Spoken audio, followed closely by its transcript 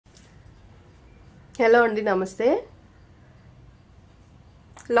Hello అండి, నమస్తే.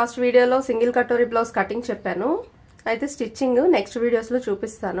 Last వీడియోలో సింగిల్ కటోరీ బ్లౌజ్ కటింగ్ చెప్పాను. అయితే స్టిచ్చింగ్ నెక్స్ట్ వీడియోస్లో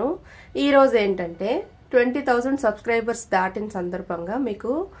చూపిస్తాను. ఈరోజు ఏంటంటే 20,000 సబ్స్క్రైబర్స్ దాటిన సందర్భంగా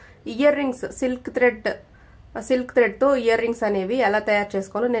మీకు ఇయర్ రింగ్స్ సిల్క్ థ్రెడ్తో ఇయర్ రింగ్స్ అనేవి ఎలా తయారు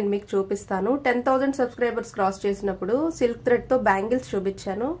చేసుకోవాలో నేను మీకు చూపిస్తాను. 10,000 సబ్స్క్రైబర్స్ క్రాస్ చేసినప్పుడు సిల్క్ థ్రెడ్తో బ్యాంగిల్స్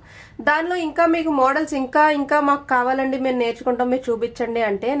చూపించాను. దానిలో ఇంకా మీకు మోడల్స్ ఇంకా మాకు కావాలండి, మేము నేర్చుకుంటాం, మీరు చూపించండి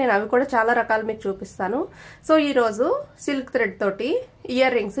అంటే నేను అవి కూడా చాలా రకాలు మీకు చూపిస్తాను. సో ఈరోజు సిల్క్ థ్రెడ్ తోటి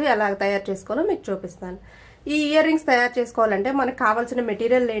ఇయర్ రింగ్స్ ఎలా తయారు చేసుకోవాలో మీకు చూపిస్తాను. ఈ ఇయర్ రింగ్స్ తయారు చేసుకోవాలంటే మనకు కావాల్సిన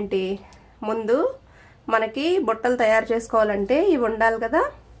మెటీరియల్ ఏంటి? ముందు మనకి బుట్టలు తయారు చేసుకోవాలంటే ఇవి ఉండాలి కదా.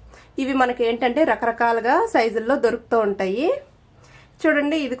 ఇవి మనకి ఏంటంటే రకరకాలుగా సైజుల్లో దొరుకుతూ ఉంటాయి.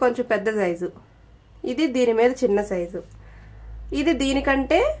 చూడండి, ఇది కొంచెం పెద్ద సైజు, ఇది దీని మీద చిన్న సైజు, ఇది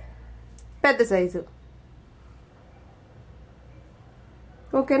దీనికంటే పెద్ద సైజు.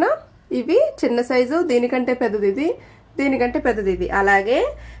 ఓకేనా? ఇవి చిన్న సైజు, దీనికంటే పెద్దది ఇది, దీనికంటే పెద్దది ఇది, అలాగే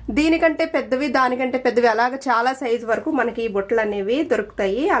దీనికంటే పెద్దవి, దానికంటే పెద్దవి, అలాగే చాలా సైజు వరకు మనకి ఈ బుట్టలు అనేవి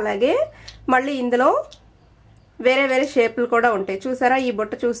దొరుకుతాయి. అలాగే మళ్ళీ ఇందులో వేరే వేరే షేపులు కూడా ఉంటాయి. చూసారా, ఈ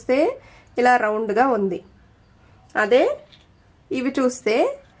బుట్ట చూస్తే ఇలా రౌండ్గా ఉంది, అదే ఇవి చూస్తే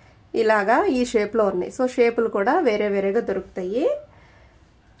ఇలాగా ఈ షేప్లో ఉన్నాయి. సో షేపులు కూడా వేరే వేరేగా దొరుకుతాయి.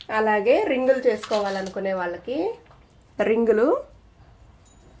 అలాగే రింగులు చేసుకోవాలనుకునే వాళ్ళకి రింగులు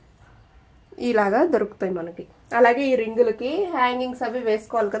ఇలాగా దొరుకుతాయి మనకి. అలాగే ఈ రింగులకి హ్యాంగింగ్స్ అవి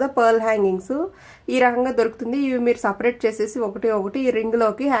వేసుకోవాలి కదా, పర్ల్ హ్యాంగింగ్స్ ఈ రకంగా దొరుకుతుంది. ఇవి మీరు సపరేట్ చేసేసి ఒకటి ఈ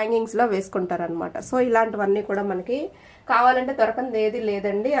రింగులోకి హ్యాంగింగ్స్లో వేసుకుంటారనమాట. సో ఇలాంటివన్నీ కూడా మనకి కావాలంటే దొరకంది ఏది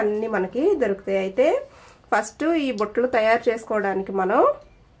లేదండి, అన్నీ మనకి దొరుకుతాయి. అయితే ఫస్ట్ ఈ బుట్టలు తయారు చేసుకోవడానికి మనం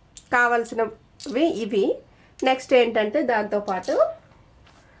కావాల్సినవి ఇవి. నెక్స్ట్ ఏంటంటే దాంతోపాటు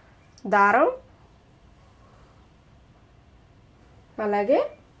దారం, అలాగే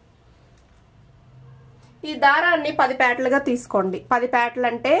ఈ దారాన్ని 10 పేటలుగా తీసుకోండి. 10 పేటలు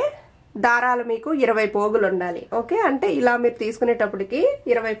అంటే దారాలు మీకు 20 పోగులు ఉండాలి. ఓకే, అంటే ఇలా మీరు తీసుకునేటప్పటికి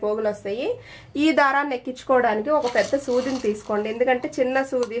 20 పోగులు వస్తాయి. ఈ దారాన్ని ఎక్కించుకోవడానికి ఒక పెద్ద సూదిని తీసుకోండి. ఎందుకంటే చిన్న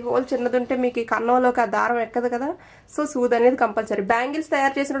సూది, హోల్ చిన్నది ఉంటే మీకు ఈ కన్నంలోకి ఆ దారం ఎక్కదు కదా. సో సూది అనేది కంపల్సరీ. బ్యాంగిల్స్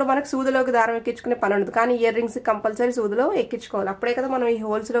తయారు చేసినప్పుడు మనకు సూదిలోకి దారం ఎక్కించుకునే పని ఉండదు, కానీ ఇయర్ రింగ్స్ కంపల్సరీ సూదిలో ఎక్కించుకోవాలి. అప్పుడే కదా మనం ఈ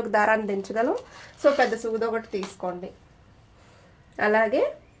హోల్స్లోకి దారాన్ని దించగలం. సో పెద్ద సూది ఒకటి తీసుకోండి. అలాగే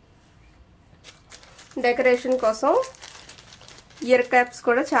డెకరేషన్ కోసం ఇయర్ క్యాప్స్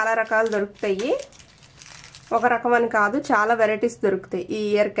కూడా చాలా రకాలు దొరుకుతాయి. ఒక రకం అని కాదు, చాలా వెరైటీస్ దొరుకుతాయి. ఈ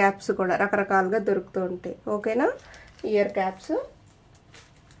ఇయర్ క్యాప్స్ కూడా రకరకాలుగా దొరుకుతూ ఉంటాయి. ఓకేనా? Year caps,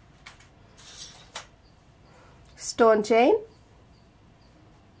 stone chain,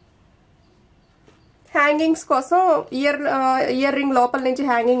 hangings కోసం ఇయర్ రింగ్ లోపల నుంచి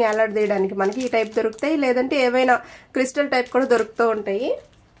హ్యాంగింగ్ ఎలాడ్ తీయడానికి మనకి ఈ టైప్ దొరుకుతాయి. లేదంటే ఏవైనా క్రిస్టల్ టైప్ కూడా దొరుకుతూ ఉంటాయి.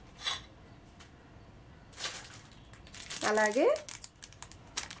 అలాగే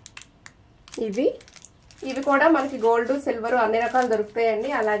ఇవి కూడా మనకి గోల్డ్, సిల్వర్ అన్ని రకాలు దొరుకుతాయండి.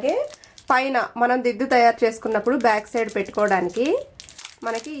 అలాగే పైన మనం దిద్దు తయారు చేసుకున్నప్పుడు బ్యాక్ సైడ్ పెట్టుకోవడానికి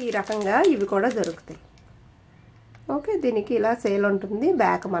మనకి ఈ రకంగా ఇవి కూడా దొరుకుతాయి. ఓకే, దీనికి ఇలా సేల్ ఉంటుంది,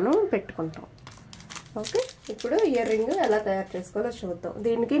 బ్యాక్ మనం పెట్టుకుంటాం. ఓకే, ఇప్పుడు ఇయర్ రింగ్ ఎలా తయారు చేసుకోవాలో చూద్దాం.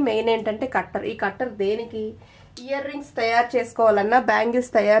 దీనికి మెయిన్ ఏంటంటే కట్టర్. ఈ కట్టర్ దేనికి? ఇయర్ రింగ్స్ తయారు చేసుకోవాలన్నా,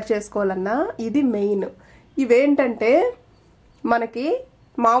 బ్యాంగిల్స్ తయారు చేసుకోవాలన్నా ఇది మెయిన్. ఇవేంటంటే మనకి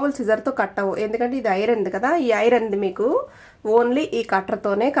మామూలు సిజర్తో కట్ అవ్వవు, ఎందుకంటే ఇది ఐరన్ది కదా. ఈ ఐరన్ది మీకు ఓన్లీ ఈ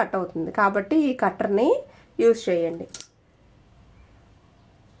కట్టర్తోనే కట్ అవుతుంది, కాబట్టి ఈ కట్టర్ని యూజ్ చేయండి.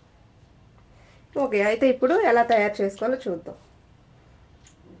 ఓకే, అయితే ఇప్పుడు ఎలా తయారు చేసుకోవాలో చూద్దాం.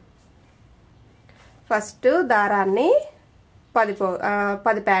 ఫస్ట్ దారాన్ని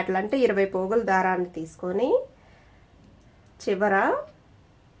 10 పేటలు అంటే 20 పోగులు దారాన్ని తీసుకొని చివర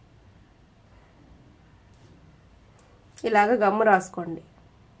ఇలాగ గమ్ము రాసుకోండి.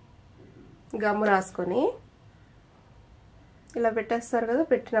 గమ్ము రాసుకొని ఇలా పెట్టేస్తారు కదా,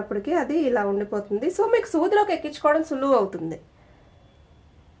 పెట్టినప్పటికీ అది ఇలా ఉండిపోతుంది. సో మీకు సూదిలోకి ఎక్కించుకోవడం సులువు అవుతుంది.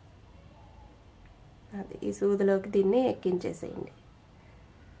 అది ఈ సూదిలోకి దీన్ని ఎక్కించేసేయండి.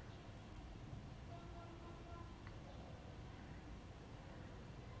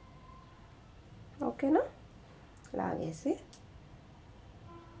 ఓకేనా? లాగేసి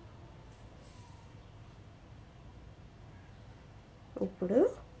ఇప్పుడు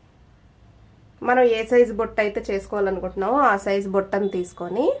మనం ఏ సైజు బొట్ట అయితే చేసుకోవాలనుకుంటున్నామో ఆ సైజు బొట్టను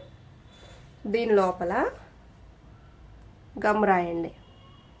తీసుకొని దీని లోపల గమ్ రాయండి.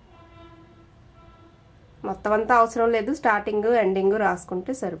 మొత్తం అంతా అవసరం లేదు, స్టార్టింగ్ ఎండింగ్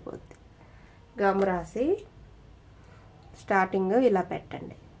రాసుకుంటే సరిపోద్ది. గమ్ రాసి స్టార్టింగ్ ఇలా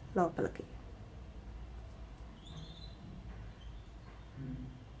పెట్టండి లోపలికి.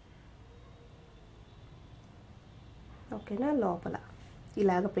 ఓకేనా. లోపల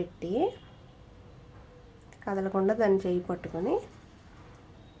ఇలాగ పెట్టి కదలకుండా దాన్ని చేయి పట్టుకొని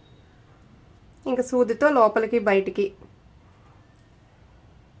ఇంకా సూదితో లోపలికి బయటికి,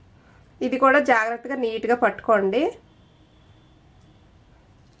 ఇది కూడా జాగ్రత్తగా నీట్గా పట్టుకోండి.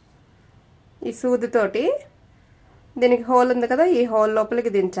 ఈ సూదితోటి దీనికి హోల్ ఉంది కదా, ఈ హోల్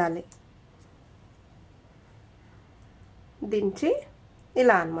లోపలికి దించాలి. దించి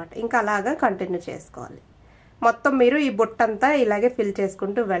ఇలా అన్నమాట. ఇంకా అలాగా కంటిన్యూ చేసుకోవాలి. మొత్తం మీరు ఈ బుట్టంతా ఇలాగే ఫిల్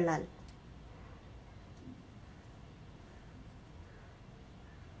చేసుకుంటూ వెళ్ళాలి.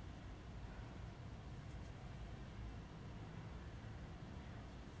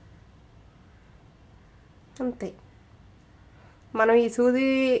 అంతే. మనం ఈ సూది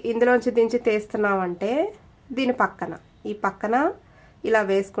ఇందులోంచి దించి తీస్తున్నామంటే దీని పక్కన, ఈ పక్కన ఇలా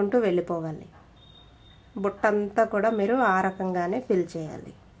వేసుకుంటూ వెళ్ళిపోవాలి. బుట్టంతా కూడా మీరు ఆ రకంగానే ఫిల్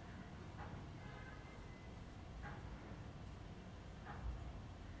చేయాలి.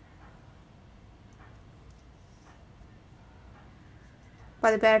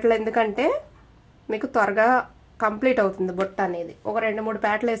 పది పేటలు ఎందుకంటే మీకు త్వరగా కంప్లీట్ అవుతుంది బుట్ట అనేది. ఒక 2-3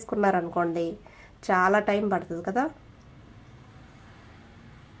 పేటలు వేసుకున్నారనుకోండి చాలా టైం పడుతుంది కదా.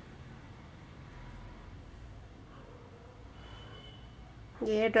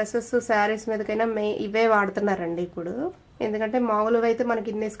 ఏ డ్రెస్సెస్ శారీస్ మీదకైనా ఇవే వాడుతున్నారండి ఇప్పుడు. ఎందుకంటే మామూలుగా అయితే మనకి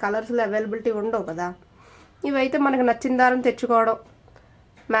ఇన్ని కలర్స్లో అవైలబిలిటీ ఉండవు కదా. ఇవైతే మనకు నచ్చిన దారం తెచ్చుకోవడం,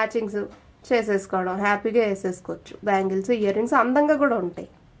 మ్యాచింగ్స్ చేసేసుకోవడం, హ్యాపీగా వేసేసుకోవచ్చు. బ్యాంగిల్స్, ఇయర్ రింగ్స్ అందంగా కూడా ఉంటాయి.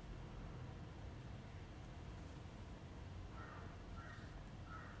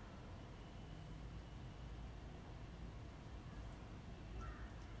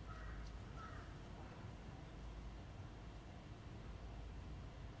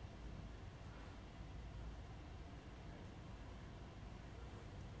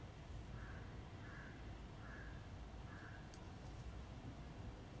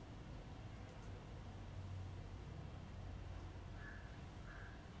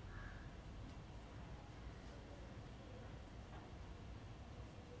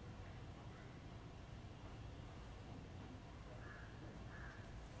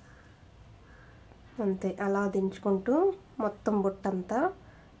 అంతే. అలా దించుకుంటూ మొత్తం బుట్టంతా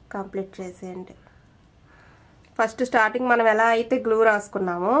కంప్లీట్ చేసేయండి. ఫస్ట్ స్టార్టింగ్ మనం ఎలా అయితే గ్లూ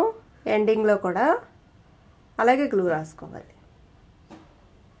రాసుకున్నామో ఎండింగ్లో కూడా అలాగే గ్లూ రాసుకోవాలి.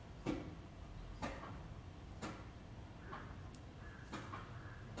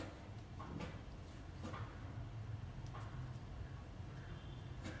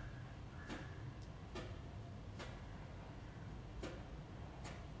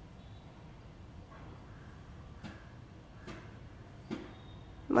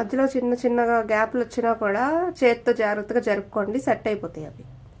 మధ్యలో చిన్న చిన్నగా గ్యాప్లు వచ్చినా కూడా చేత్తో జాగ్రత్తగా జరుపుకోండి, సెట్ అయిపోతాయి అవి.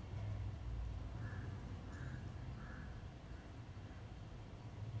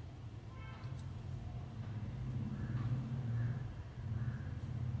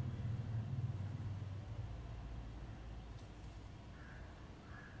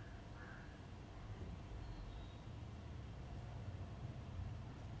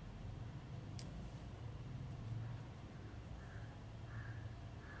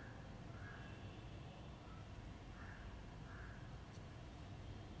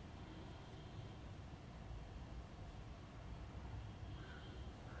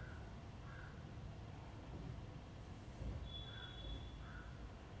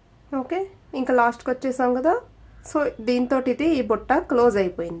 ఓకే. ఇంకా లాస్ట్కి వచ్చేసాం కదా. సో దీంతో ఇది ఈ బుట్ట క్లోజ్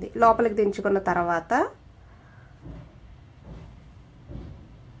అయిపోయింది. లోపలికి దించుకున్న తర్వాత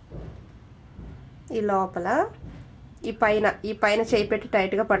ఈ లోపల ఈ పైన చేయి పెట్టి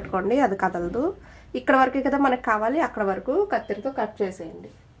టైట్గా పట్టుకోండి, అది కదలదు. ఇక్కడ వరకే కదా మనకు కావాలి, అక్కడ వరకు కత్తిరితో కట్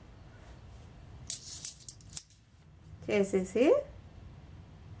చేసేయండి. చేసేసి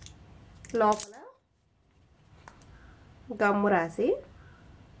లోపల గమ్ము రాసి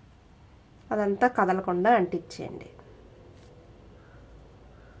అదంతా కదలకుండా అంటించేయండి.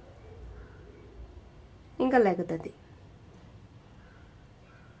 ఇంకా లెగుతుంది.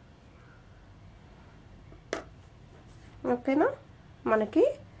 ఓకేనా. మనకి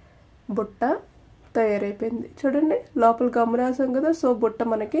బుట్ట తయారైపోయింది. చూడండి లోపల గమ్ము రాసాం కదా. సో బుట్ట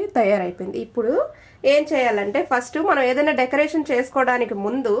మనకి తయారైపోయింది. ఇప్పుడు ఏం చేయాలంటే ఫస్ట్ మనం ఏదైనా డెకరేషన్ చేసుకోవడానికి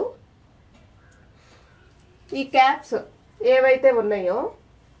ముందు ఈ క్యాప్స్ ఏవైతే ఉన్నాయో,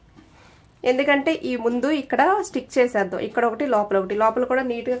 ఎందుకంటే ఈ ముందు ఇక్కడ స్టిక్ చేసేద్దాం. ఇక్కడ ఒకటి, లోపల ఒకటి. లోపల కూడా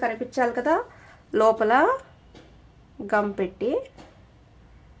నీట్గా కనిపించాలి కదా. లోపల గమ్ పెట్టి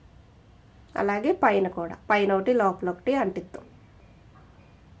అలాగే పైన కూడా, పైన ఒకటి లోపల ఒకటి అంటిద్దాం.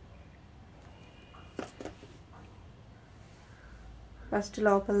 ఫస్ట్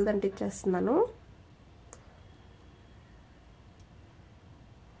లోపలది అంటించేస్తున్నాను.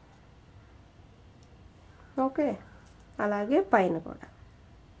 ఓకే, అలాగే పైన కూడా.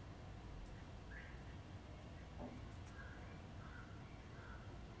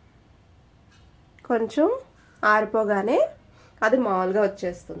 కొంచెం ఆరిపోగానే అది మామూలుగా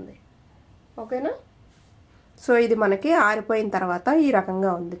వచ్చేస్తుంది. ఓకేనా? సో ఇది మనకి ఆరిపోయిన తర్వాత ఈ రకంగా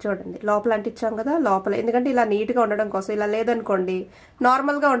ఉంది చూడండి. లోపల అంటించాం కదా, లోపల ఎందుకంటే ఇలా నీట్గా ఉండడం కోసం. ఇలా లేదనుకోండి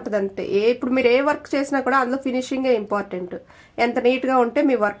నార్మల్గా ఉంటుంది అంతే. ఇప్పుడు మీరు ఏ వర్క్ చేసినా కూడా అందులో ఫినిషింగే ఇంపార్టెంట్. ఎంత నీట్గా ఉంటే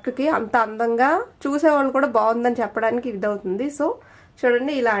మీ వర్క్కి అంత అందంగా చూసేవాళ్ళు కూడా బాగుందని చెప్పడానికి ఇదవుతుంది. సో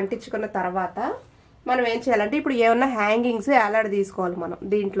చూడండి, ఇలా అంటించుకున్న తర్వాత మనం ఏం చేయాలంటే ఇప్పుడు ఏమన్నా హ్యాంగింగ్స్ ఏలాడ తీసుకోవాలి మనం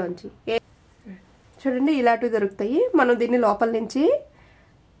దీంట్లోంచి. చూడండి ఇలాంటివి దొరుకుతాయి. మనం దీన్ని లోపల నుంచి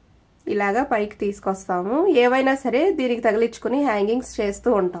ఇలాగా పైకి తీసుకొస్తాము. ఏవైనా సరే దీనికి తగిలించుకుని హ్యాంగింగ్స్ చేస్తూ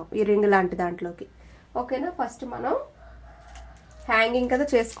ఉంటాం ఈ రింగ్ లాంటి దాంట్లోకి. ఓకేనా? ఫస్ట్ మనం హ్యాంగింగ్ కదా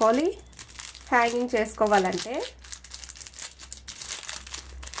చేసుకోవాలి. హ్యాంగింగ్ చేసుకోవాలంటే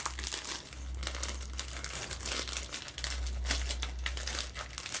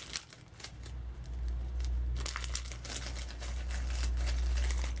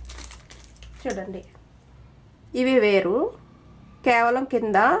చూడండి, ఇవి వేరు. కేవలం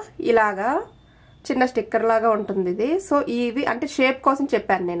కింద ఇలాగా చిన్న స్టిక్కర్ లాగా ఉంటుంది ఇది. సో ఇవి అంటే షేప్ కోసం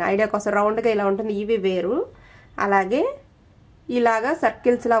చెప్పాను నేను, ఐడియా కోసం. రౌండ్గా ఇలా ఉంటుంది, ఇవి వేరు. అలాగే ఇలాగా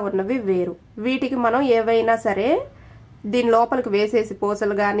సర్కిల్స్ లా ఉన్నవి వేరు. వీటికి మనం ఏవైనా సరే దీని లోపలికి వేసేసి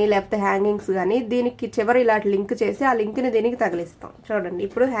పూసలు కానీ లేకపోతే హ్యాంగింగ్స్ కానీ దీనికి చివరి ఇలాంటి లింక్ చేసి ఆ లింక్ని దీనికి తగిలిస్తాం. చూడండి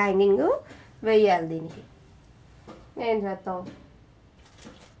ఇప్పుడు హ్యాంగింగ్ వేయాలి. దీనికి ఏం చేస్తాం?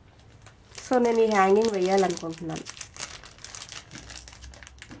 సో నేను ఈ హ్యాంగింగ్ వేయాలనుకుంటున్నాను.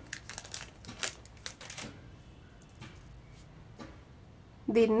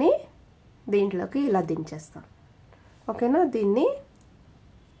 దీన్ని దీంట్లోకి ఇలా దించేస్తాం. ఓకేనా? దీన్ని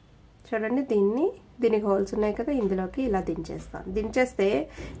చూడండి, దీనికి హోల్స్ ఉన్నాయి కదా, ఇందులోకి ఇలా దించేస్తాం. దించేస్తే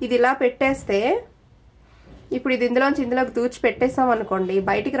ఇది ఇలా పెట్టేస్తే ఇప్పుడు ఇది ఇందులోంచి ఇందులోకి దూచి పెట్టేస్తాం అనుకోండి,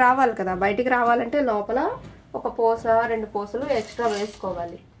 బయటికి రావాలి కదా. బయటికి రావాలంటే లోపల ఒక పూస 2 పూసలు ఎక్స్ట్రా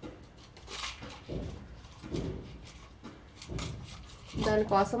వేసుకోవాలి.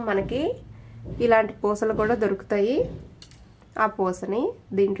 దానికోసం మనకి ఇలాంటి పూసలు కూడా దొరుకుతాయి. ఆ పూసని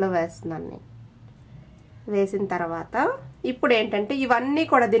దీంట్లో వేస్తున్నాను నేను. వేసిన తర్వాత ఇప్పుడు ఏంటంటే ఇవన్నీ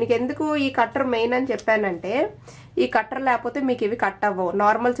కూడా దీనికి ఎందుకు ఈ కట్టర్ మెయిన్ అని చెప్పానంటే, ఈ కట్టర్ లేకపోతే మీకు ఇవి కట్ అవ్వవు.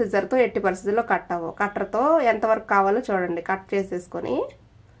 నార్మల్ సిజర్తో ఎట్టి పరిస్థితుల్లో కట్ అవ్వవు. కట్టర్తో ఎంతవరకు కావాలో చూడండి కట్ చేసేసుకొని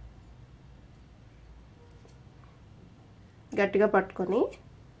గట్టిగా పట్టుకొని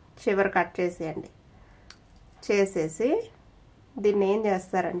చివరి కట్ చేసేయండి. చేసేసి దీన్ని ఏం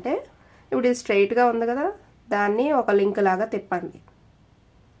చేస్తారంటే, ఇప్పుడు ఇది స్ట్రైట్గా ఉంది కదా, దాన్ని ఒక లింక్ లాగా తిప్పండి.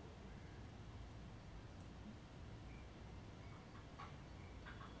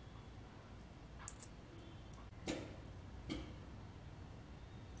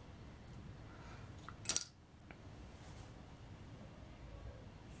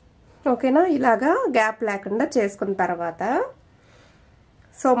 ఓకేనా? ఇలాగా గ్యాప్ లేకుండా చేసుకున్న తర్వాత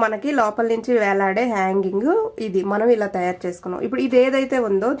సో మనకి లోపల నుంచి వేలాడే హ్యాంగింగ్ ఇది మనం ఇలా తయారు చేసుకున్నాం. ఇప్పుడు ఇది ఏదైతే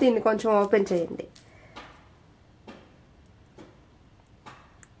ఉందో దీన్ని కొంచెం ఓపెన్ చేయండి.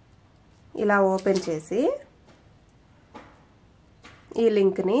 ఇలా ఓపెన్ చేసి ఈ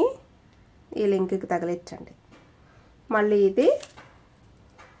లింక్కి తగిలించండి. మళ్ళీ ఇది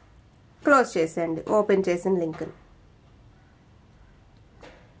క్లోజ్ చేసేయండి, ఓపెన్ చేసిన లింక్ని.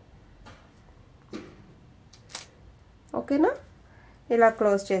 ఓకేనా? ఇలా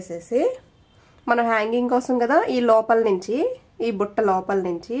క్లోజ్ చేసేసి మనం హ్యాంగింగ్ కోసం కదా ఈ లోపల నుంచి, ఈ బుట్ట లోపల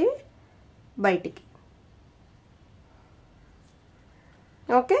నుంచి బయటికి.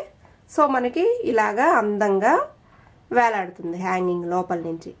 ఓకే, సో మనకి ఇలాగా అందంగా వేలాడుతుంది హ్యాంగింగ్ లోపల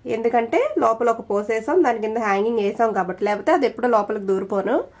నుంచి. ఎందుకంటే లోపల ఒక పోసేసాం, దాని కింద హ్యాంగింగ్ వేసాం కాబట్టి, లేకపోతే అది ఎప్పుడో లోపలికి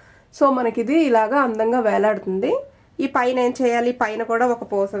దూరిపోను. సో మనకి ఇది ఇలాగా అందంగా వేలాడుతుంది. ఈ పైన ఏం చేయాలి, పైన కూడా ఒక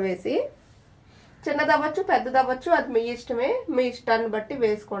పూస వేసి, చిన్నదవ్వచ్చు పెద్దదవ్వచ్చు అది మీ ఇష్టమే, మీ ఇష్టాన్ని బట్టి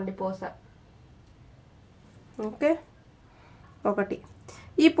వేసుకోండి పూస. ఓకే, ఒకటి.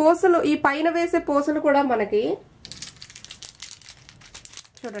 ఈ పూసలు, ఈ పైన వేసే పూసలు కూడా మనకి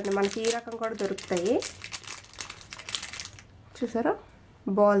చూడండి, మనకి ఈ రకం కూడా దొరుకుతాయి. చూసారా,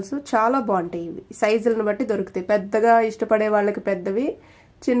 బాల్స్ చాలా బాగుంటాయి. ఇవి సైజులను బట్టి దొరుకుతాయి. పెద్దగా ఇష్టపడే వాళ్ళకి పెద్దవి,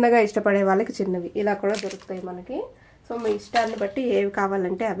 చిన్నగా ఇష్టపడే వాళ్ళకి చిన్నవి, ఇలా కూడా దొరుకుతాయి మనకి. సో మీ ఇష్టాన్ని బట్టి ఏవి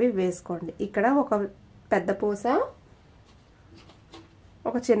కావాలంటే అవి వేసుకోండి. ఇక్కడ ఒక పెద్ద పూస,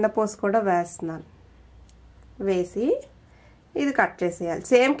 ఒక చిన్న పూస కూడా వేస్తున్నాను. వేసి ఇది కట్ చేసేయాలి.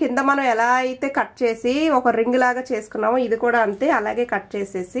 సేమ్ కింద మనం ఎలా అయితే కట్ చేసి ఒక రింగ్ లాగా చేసుకున్నామో ఇది కూడా అంతే, అలాగే కట్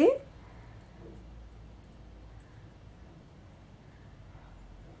చేసేసి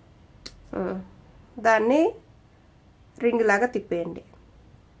దాన్ని రింగ్ లాగా తిప్పేయండి.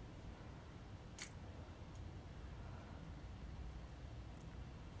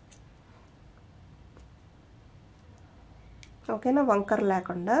 ఓకేనా, వంకర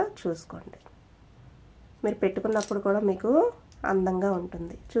లేకుండా చూసుకోండి. మీరు పెట్టుకున్నప్పుడు కూడా మీకు అందంగా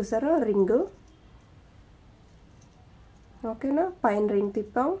ఉంటుంది. చూసారా రింగు, ఓకేనా. పైన రింగ్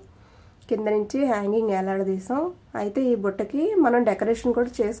తిప్పాం, కింద నుంచి హ్యాంగింగ్ ఎలాడదీసాం. అయితే ఈ బుట్టకి మనం డెకరేషన్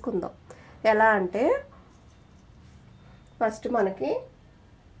కూడా చేసుకుందాం. ఎలా అంటే ఫస్ట్ మనకి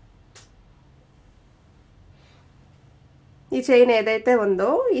ఈ చైన్ ఏదైతే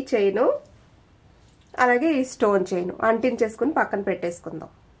ఉందో ఈ చైను అలాగే ఈ స్టోన్ చైన్ అంటించేసుకుని పక్కన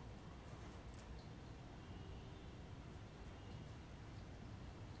పెట్టేసుకుందాం.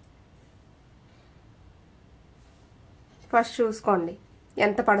 ఫస్ట్ చూసుకోండి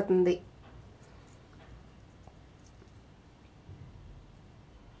ఎంత పడుతుంది.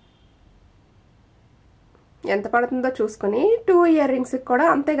 ఎంత పడుతుందో చూసుకుని 2 ఇయర్ రింగ్స్కి కూడా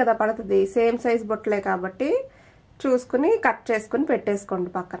అంతే కదా పడుతుంది. సేమ్ సైజ్ బొట్టలే కాబట్టి చూసుకుని కట్ చేసుకుని పెట్టేసుకోండి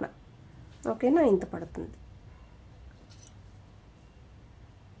పక్కన, ఓకేనా. ఇంత పడుతుంది.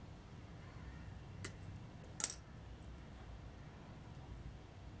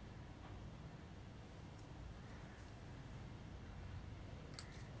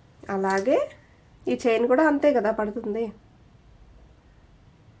 అలాగే ఈ చైన్ కూడా అంతే కదా పడుతుంది.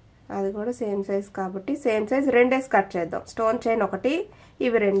 అది కూడా సేమ్ సైజ్ కాబట్టి సేమ్ సైజ్ రెండేసి కట్ చేద్దాం. స్టోన్ చైన్ ఒకటి,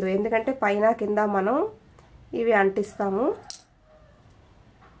 ఇవి రెండు. ఎందుకంటే పైన కింద మనం ఇవి అంటిస్తాము.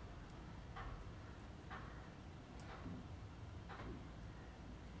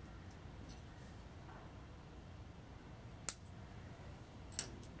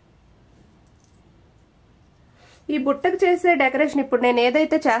 ఈ బుట్టకు చేసే డెకరేషన్ ఇప్పుడు నేను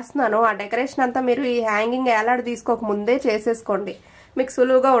ఏదైతే చేస్తున్నానో ఆ డెకరేషన్ అంతా మీరు ఈ హ్యాంగింగ్ ఏలాడ తీసుకోక ముందే చేసేసుకోండి, మీకు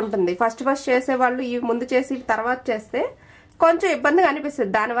సులువుగా ఉంటుంది. ఫస్ట్ చేసే వాళ్ళు ఈ ముందు చేసి తర్వాత చేస్తే కొంచెం ఇబ్బందిగా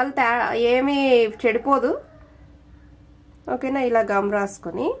అనిపిస్తుంది. దానివల్ల ఏమీ చెడిపోదు, ఓకేనా. ఇలా గమ్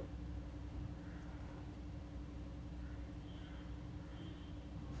రాసుకొని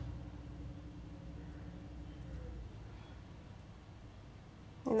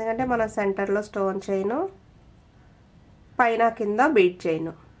ఎందుకంటే మన సెంటర్లో స్టోన్ చైన్, పైన కింద బీట్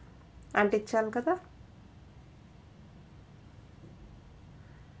చైన్ అంటించాలి కదా.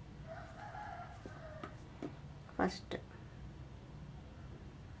 ఫస్ట్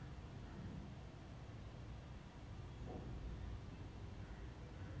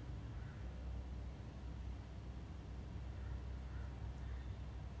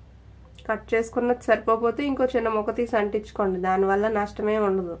కట్ చేసుకున్నది సరిపోతే ఇంకో చిన్న ముక్క తీసి అంటించుకోండి, దానివల్ల నష్టమే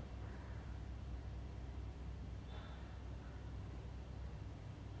ఉండదు.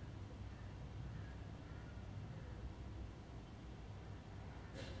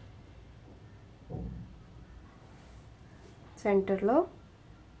 సెంటర్లో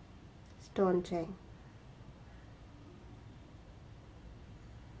స్టోన్ చైన్,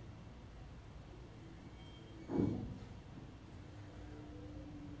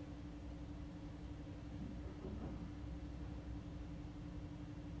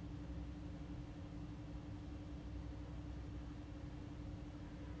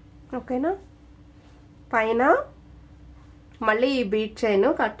 ఓకేనా. పైన మళ్ళీ ఈ బీట్ చైన్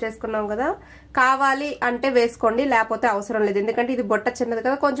కట్ చేసుకున్నాం కదా, కావాలి అంటే వేసుకోండి, లేకపోతే అవసరం లేదు. ఎందుకంటే ఇది బొట్ట చిన్నది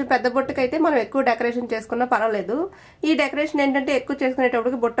కదా, కొంచెం పెద్ద బొట్టకైతే మనం ఎక్కువ డెకరేషన్ చేసుకున్నా పర్వాలేదు. ఈ డెకరేషన్ ఏంటంటే ఎక్కువ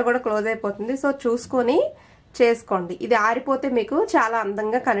చేసుకునేటప్పటికి బొట్ట కూడా క్లోజ్ అయిపోతుంది. సో చూసుకొని చేసుకోండి, ఇది ఆరిపోతే మీకు చాలా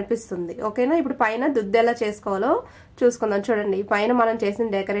అందంగా కనిపిస్తుంది, ఓకేనా. ఇప్పుడు పైన దుద్దు ఎలా చేసుకోవాలో చూసుకుందాం. చూడండి, పైన మనం చేసిన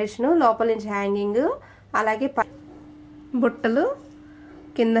డెకరేషన్, లోపల నుంచి హ్యాంగింగ్, అలాగే బుట్టలు,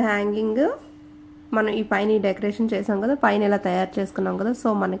 కింద హ్యాంగింగ్, మనం ఈ పైన ఈ డెకరేషన్ చేసాం కదా, పైన ఇలా తయారు చేసుకున్నాం కదా. సో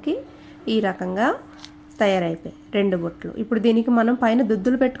మనకి ఈ రకంగా తయారైపోయాయి 2 బొట్లు. ఇప్పుడు దీనికి మనం పైన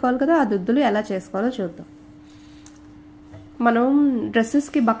దుద్దులు పెట్టుకోవాలి కదా, ఆ దుద్దులు ఎలా చేసుకోవాలో చూద్దాం. మనం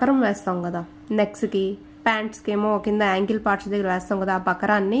డ్రెస్సెస్కి బకరం వేస్తాం కదా, నెక్స్కి, ప్యాంట్స్కి ఏమో కింద యాంకిల్ పార్ట్స్ దగ్గర వేస్తాం కదా, ఆ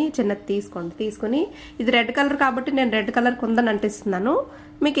బకరాన్ని చిన్నది తీసుకోండి. తీసుకుని ఇది రెడ్ కలర్ కాబట్టి నేను రెడ్ కలర్ కుందని అంటిస్తున్నాను.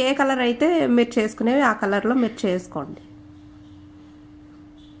 మీకు ఏ కలర్ అయితే మీరు చేసుకునేవి ఆ కలర్లో మీరు చేసుకోండి.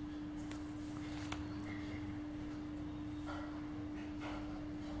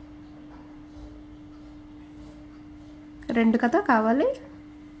 రెండు కదా కావాలి,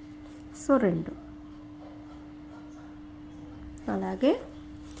 సో 2. అలాగే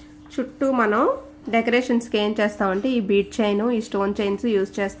చుట్టూ మనం డెకరేషన్స్కి ఏం చేస్తామంటే ఈ బీట్ చైన్, ఈ స్టోన్ చైన్స్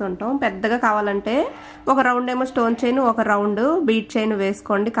యూజ్ చేస్తూ ఉంటాం. పెద్దగా కావాలంటే ఒక రౌండ్ ఏమో స్టోన్ చైన్, ఒక రౌండ్ బీట్ చైన్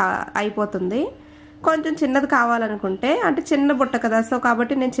వేసుకోండి, అయిపోతుంది. కొంచెం చిన్నది కావాలనుకుంటే, అంటే చిన్న బుట్ట కదా, సో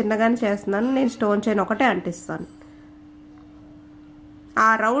కాబట్టి నేను చిన్నగానే చేస్తున్నాను. నేను స్టోన్ చైన్ ఒకటే అంటిస్తాను. ఆ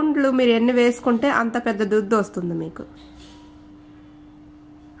రౌండ్లు మీరు ఎన్ని వేసుకుంటే అంత పెద్ద దుద్దు వస్తుంది మీకు.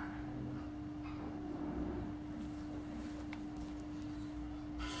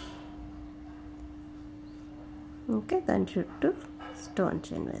 ఓకే, దాని చుట్టూ స్టోన్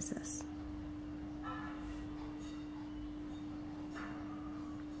చైన్ వేసేసి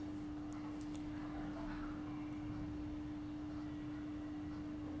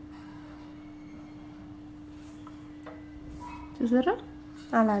చూసారా.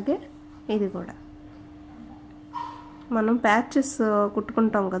 అలాగే ఇది కూడా మనం ప్యాచెస్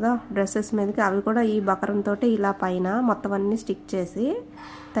కుట్టుకుంటాం కదా డ్రెస్సెస్ మీదకి, అవి కూడా ఈ బకరంతో ఇలా పైన మొత్తం అన్నీ స్టిక్ చేసి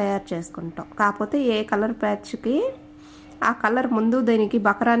తయారు చేసుకుంటాం. కాకపోతే ఏ కలర్ ప్యాచ్కి ఆ కలర్ ముందు దీనికి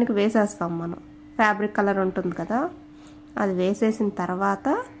బకరానికి వేసేస్తాం మనం. ఫ్యాబ్రిక్ కలర్ ఉంటుంది కదా, అది వేసేసిన తర్వాత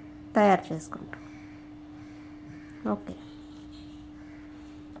తయారు చేసుకుంటాం. ఓకే,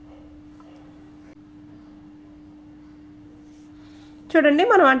 చూడండి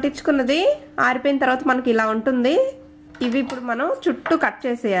మనం అంటించుకున్నది ఆరిపోయిన తర్వాత మనకి ఇలా ఉంటుంది. ఇవి ఇప్పుడు మనం చుట్టూ కట్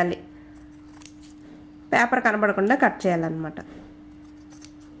చేసేయాలి, పేపర్ కనబడకుండా కట్ చేయాలన్నమాట.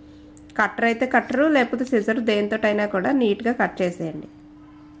 కట్టర్ అయితే కట్టరు, లేకపోతే సిజర్, దేనితోటైనా కూడా నీట్గా కట్ చేసేయండి.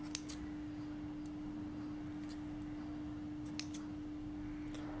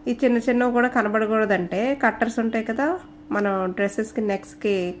 ఈ చిన్న చిన్నవి కూడా కనబడకూడదంటే కట్టర్స్ ఉంటాయి కదా, మనం డ్రెస్సెస్కి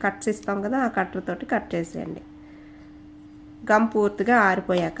నెక్స్ట్కి కట్స్ ఇస్తాం కదా, ఆ కట్టర్ తోటి కట్ చేసేయండి. గమ్ పూర్తిగా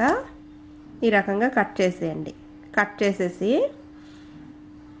ఆరిపోయాక ఈ రకంగా కట్ చేసేయండి. కట్ చేసేసి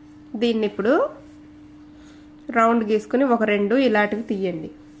దీన్ని ఇప్పుడు రౌండ్ గీసుకుని ఒక 2 ఇలాంటివి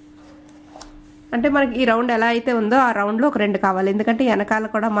తీయండి. అంటే మనకి ఈ రౌండ్ ఎలా అయితే ఉందో ఆ రౌండ్లో ఒక 2 కావాలి, ఎందుకంటే వెనకాల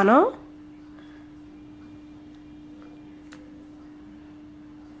కూడా మనం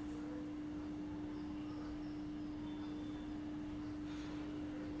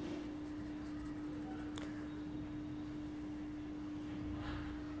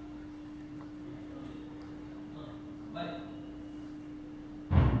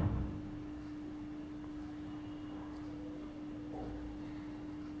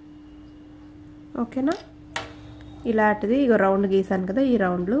ఓకేనా. ఇలాంటిది ఇక రౌండ్ గీసాను కదా, ఈ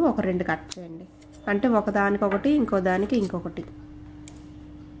రౌండ్లు ఒక 2 కట్ చేయండి. అంటే ఒకదానికొకటి ఇంకో దానికి ఇంకొకటి.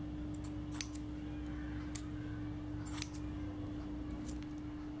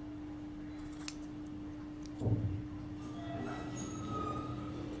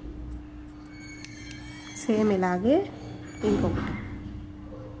 సేమ్ ఇలాగే ఇంకొకటి.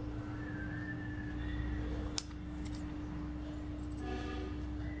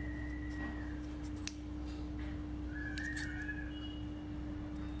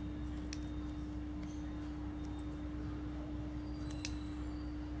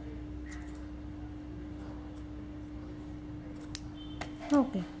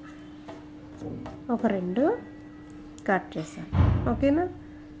 ఓకే, ఒక 2 కట్ చేశాను. ఓకేనా.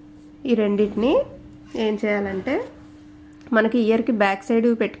 ఈ రెండింటిని ఏం చేయాలంటే మనకి ఇయర్కి బ్యాక్ సైడ్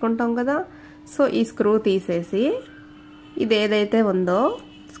పెట్టుకుంటాం కదా, సో ఈ స్క్రూ తీసేసి, ఇది ఏదైతే ఉందో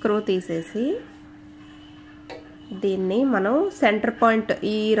స్క్రూ తీసేసి దీన్ని మనం సెంటర్ పాయింట్,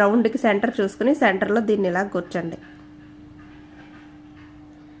 ఈ రౌండ్కి సెంటర్ చూసుకుని సెంటర్లో దీన్ని ఇలా గుచ్చండి.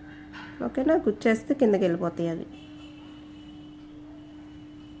 ఓకేనా. గుచ్చేస్తే కిందకి వెళ్ళిపోతాయి, అవి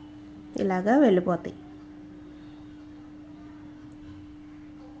ఇలాగా వెళ్ళిపోతాయి.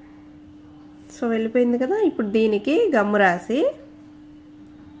 సో వెళ్ళిపోయింది కదా. ఇప్పుడు దీనికి గమ్ము రాసి,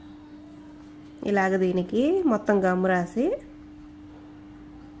 ఇలాగ దీనికి మొత్తం గమ్ము రాసి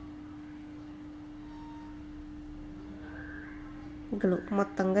గ్లూ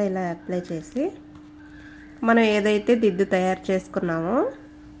మొత్తంగా ఇలా అప్లై చేసి, మనం ఏదైతే దిద్దు తయారు చేసుకున్నామో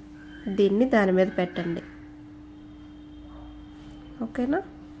దీన్ని దాని మీద పెట్టండి. ఓకేనా.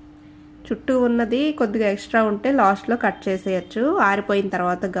 చుట్టూ ఉన్నది కొద్దిగా ఎక్స్ట్రా ఉంటే లాస్ట్లో కట్ చేసేయచ్చు ఆరిపోయిన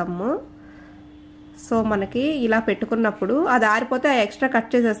తర్వాత గమ్ము. సో మనకి ఇలా పెట్టుకున్నప్పుడు అది ఆరిపోతే ఆ ఎక్స్ట్రా కట్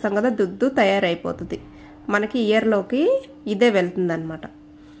చేసేస్తాం కదా, దుద్దు తయారైపోతుంది మనకి. ఇయర్లోకి ఇదే వెళ్తుంది అనమాట.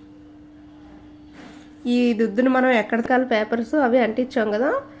 ఈ దుద్దును మనం ఎక్కడికాల పేపర్స్ అవి అంటించాం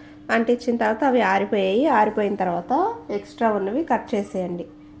కదా, అంటించిన తర్వాత అవి ఆరిపోయాయి. ఆరిపోయిన తర్వాత ఎక్స్ట్రా ఉన్నవి కట్ చేసేయండి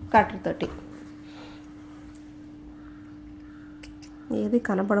కట్టర్ తోటి. ఏది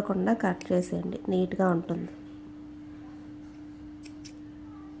కనపడకుండా కట్ చేసేయండి, నీట్గా ఉంటుంది.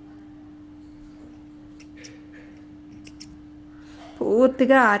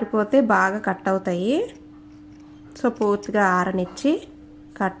 పూర్తిగా ఆరిపోతే బాగా కట్ అవుతాయి. సో పూర్తిగా ఆరనిచ్చి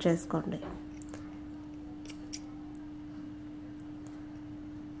కట్ చేసుకోండి.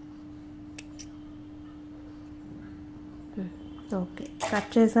 ఓకే, కట్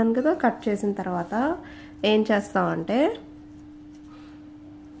చేశాను కదా. కట్ చేసిన తర్వాత ఏం చేస్తామంటే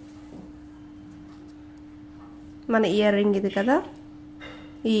మన ఇయర్ రింగ్ ఇది కదా,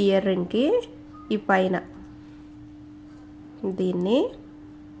 ఈ ఇయర్ రింగ్కి ఈ పైన దీన్ని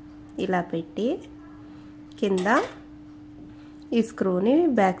ఇలా పెట్టి కింద ఈ స్క్రూని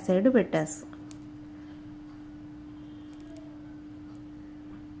బ్యాక్ సైడ్ పెట్టేస్తాం.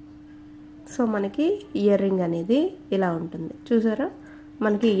 సో మనకి ఇయర్ రింగ్ అనేది ఇలా ఉంటుంది చూసారా.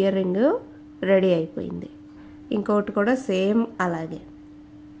 మనకి ఇయర్ రింగ్ రెడీ అయిపోయింది. ఇంకొకటి కూడా సేమ్ అలాగే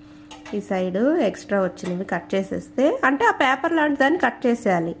ఈ సైడ్ ఎక్స్ట్రా వచ్చినవి కట్ చేసేస్తే, అంటే ఆ పేపర్ లాంటి దాన్ని కట్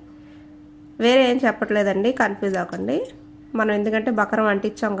చేసేయాలి, వేరే ఏం చెప్పట్లేదండి, కన్ఫ్యూజ్ అవ్వకండి. మనం ఎందుకంటే బకరం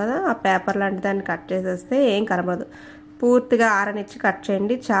అంటించాం కదా, ఆ పేపర్ లాంటి దాన్ని కట్ చేసేస్తే ఏం కనబడదు. పూర్తిగా ఆరనిచ్చి కట్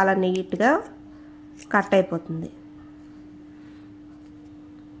చేయండి, చాలా నీట్గా కట్ అయిపోతుంది.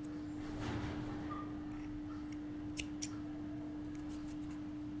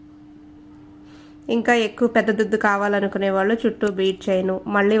 ఇంకా ఎక్కువ పెద్ద దుద్దు కావాలనుకునే వాళ్ళు చుట్టూ బీట్ చైను,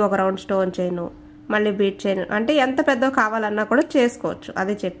 మళ్ళీ ఒక రౌండ్ స్టోన్ చైను, మళ్ళీ బీట్ చైన్, అంటే ఎంత పెద్ద కావాలన్నా కూడా చేసుకోవచ్చు,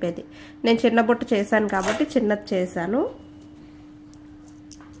 అదే చెప్పేది. నేను చిన్న బుట్ట చేశాను కాబట్టి చిన్నది చేశాను.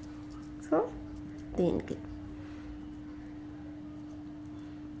 సో దీనికి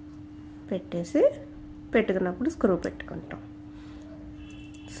పెట్టేసి పెట్టుకున్నప్పుడు స్క్రూ పెట్టుకుంటాం.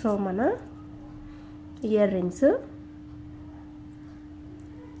 సో మన ఇయర్ రింగ్స్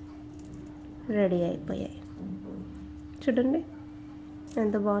రెడీ అయిపోయాయి. చూడండి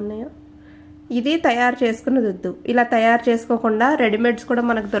ఎంత బాగున్నాయో. ఇది తయారు చేసుకున్న దుద్దు. ఇలా తయారు చేసుకోకుండా రెడీమేడ్స్ కూడా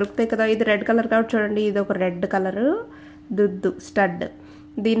మనకు దొరుకుతాయి కదా. ఇది రెడ్ కలర్ కాబట్టి చూడండి, ఇది ఒక రెడ్ కలర్ దుద్దు స్టడ్.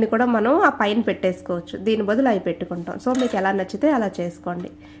 దీన్ని కూడా మనం ఆ పైన పెట్టేసుకోవచ్చు, దీని బదులు అవి పెట్టుకుంటాం. సో మీకు ఎలా నచ్చితే అలా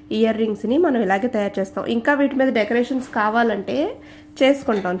చేసుకోండి. ఇయర్ రింగ్స్ని మనం ఇలాగే తయారు చేస్తాం. ఇంకా వీటి మీద డెకరేషన్స్ కావాలంటే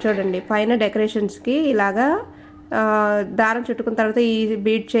చేసుకుంటాం. చూడండి పైన డెకరేషన్స్కి ఇలాగా దారం చుట్టుకున్న తర్వాత ఈ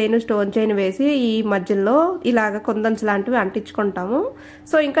బీడ్ చైన్, స్టోన్ చైన్ వేసి ఈ మధ్యలో ఇలాగ కొందన్స్ లాంటివి అంటించుకుంటాము.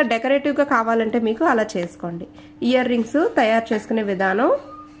 సో ఇంకా డెకరేటివ్గా కావాలంటే మీకు అలా చేసుకోండి. ఇయర్ రింగ్స్ తయారు చేసుకునే విధానం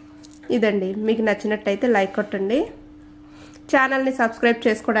ఇదండి. మీకు నచ్చినట్టయితే లైక్ కొట్టండి. ఛానల్ని సబ్స్క్రైబ్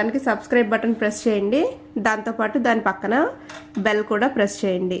చేసుకోవడానికి సబ్స్క్రైబ్ బటన్ ప్రెస్ చేయండి. దాంతోపాటు దాని పక్కన బెల్ కూడా ప్రెస్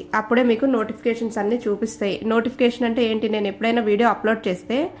చేయండి. అప్పుడే మీకు నోటిఫికేషన్స్ అన్నీ చూపిస్తాయి. నోటిఫికేషన్ అంటే ఏంటి, నేను ఎప్పుడైనా వీడియో అప్లోడ్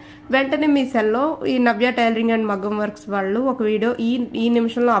చేస్తే వెంటనే మీ సెల్లో ఈ నవ్య టైలరింగ్ అండ్ మగ్గం వర్క్స్ వాళ్ళు ఒక వీడియో ఈ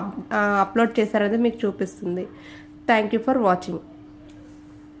నిమిషంలో అప్లోడ్ చేశారనేది మీకు చూపిస్తుంది. Thank you for watching.